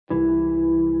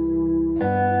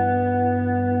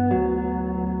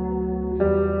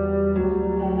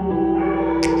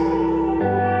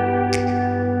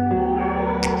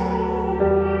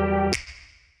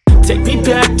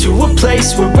to a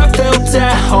place where I felt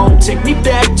at home. Take me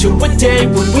back to a day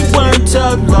when we weren't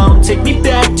alone. Take me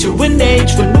back to an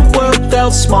age when the world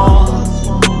felt small.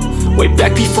 Way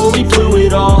back before we blew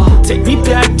it all. Take me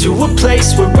back to a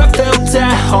place where I felt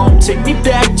at home. Take me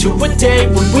back to a day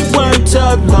when we weren't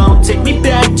alone. Take me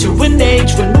back to an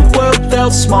age when the world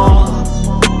felt small.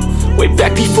 Way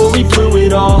back before we blew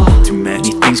it all. Too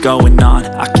many things going on,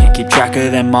 I can't keep track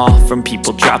of them all. From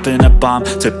people dropping a bomb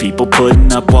to people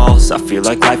putting up walls. I feel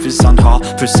like life is on hold,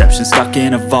 perception stuck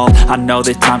in a vault. I know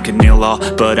that time can heal all,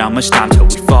 but how much time till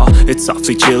we fall? It's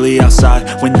awfully chilly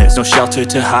outside when there's no shelter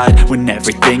to hide. When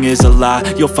everything is a lie,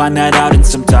 you'll find that out in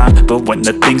some time. But when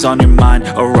the things on your mind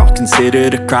are all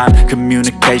considered a crime,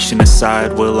 communication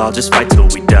aside, we'll all just fight till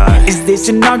we die. Is this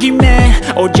an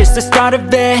argument or just the start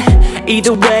of it?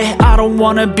 Either way, I don't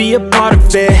wanna be a part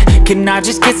of it. Can I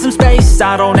just get some space?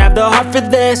 I don't have the heart for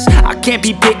this. I can't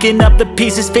be picking up the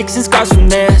pieces, fixing scars from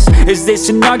this. Is this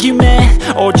an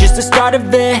argument or just the start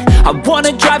of it? I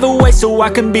wanna drive away so I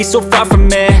can be so far from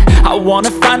it. I wanna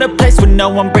find a place where no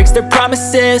one breaks their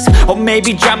promises. Or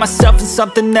maybe drown myself in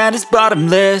something that is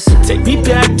bottomless. Take me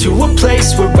back to a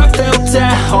place where I felt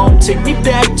at home. Take me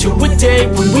back to a day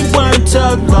when we weren't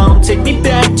alone. Take me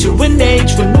back to an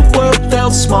age when the world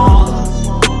felt small.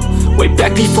 Way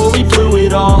back before we blew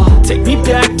it all. Take me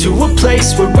back to a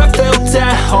place where I felt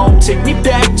at home. Take me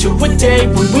back to a day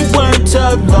when we weren't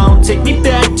alone. Take me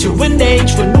back to an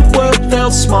age when the world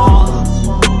felt small.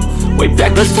 Way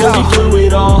back before we blew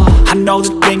it all. I know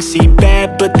that things seem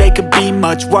bad, but they could be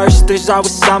much worse. There's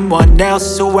always someone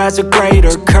else who has a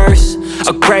greater curse,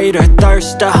 a greater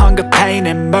thirst, a hunger, pain,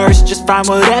 and mercy. Just find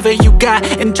whatever you got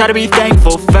and try to be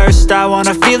thankful first. I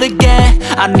wanna feel again,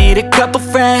 I need a couple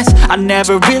friends. I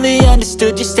never really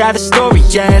understood just how the story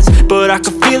ends, but I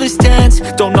can feel it's tense,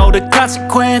 don't know the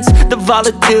consequence. The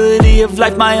volatility of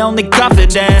life, my only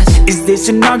confidence. Is this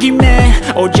an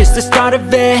argument or just the start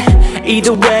of it?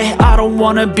 Either way, I don't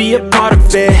wanna be a part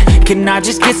of it. Can I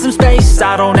just get some space?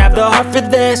 I don't have the heart for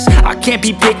this. I can't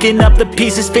be picking up the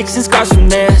pieces, fixing scars from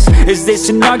this. Is this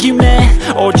an argument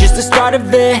or just the start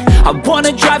of it? I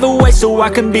wanna drive away so I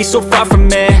can be so far from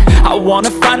it. I wanna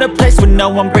find a place where no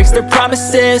one breaks their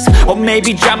promises. Or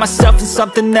maybe drown myself in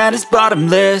something that is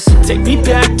bottomless. Take me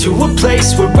back to a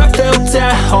place where I felt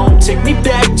at home. Take me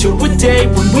back to a day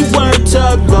when we weren't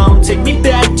alone. Take me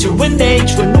back to an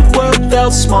age when the world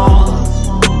felt small.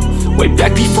 Way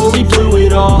back before we blew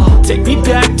it all. Take me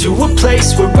back to a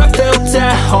place where I felt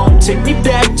at home. Take me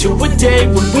back to a day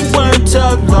when we weren't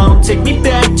alone. Take me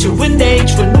back to an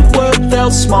age when the world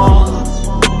felt small.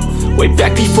 Way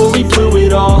back before we blew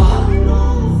it all.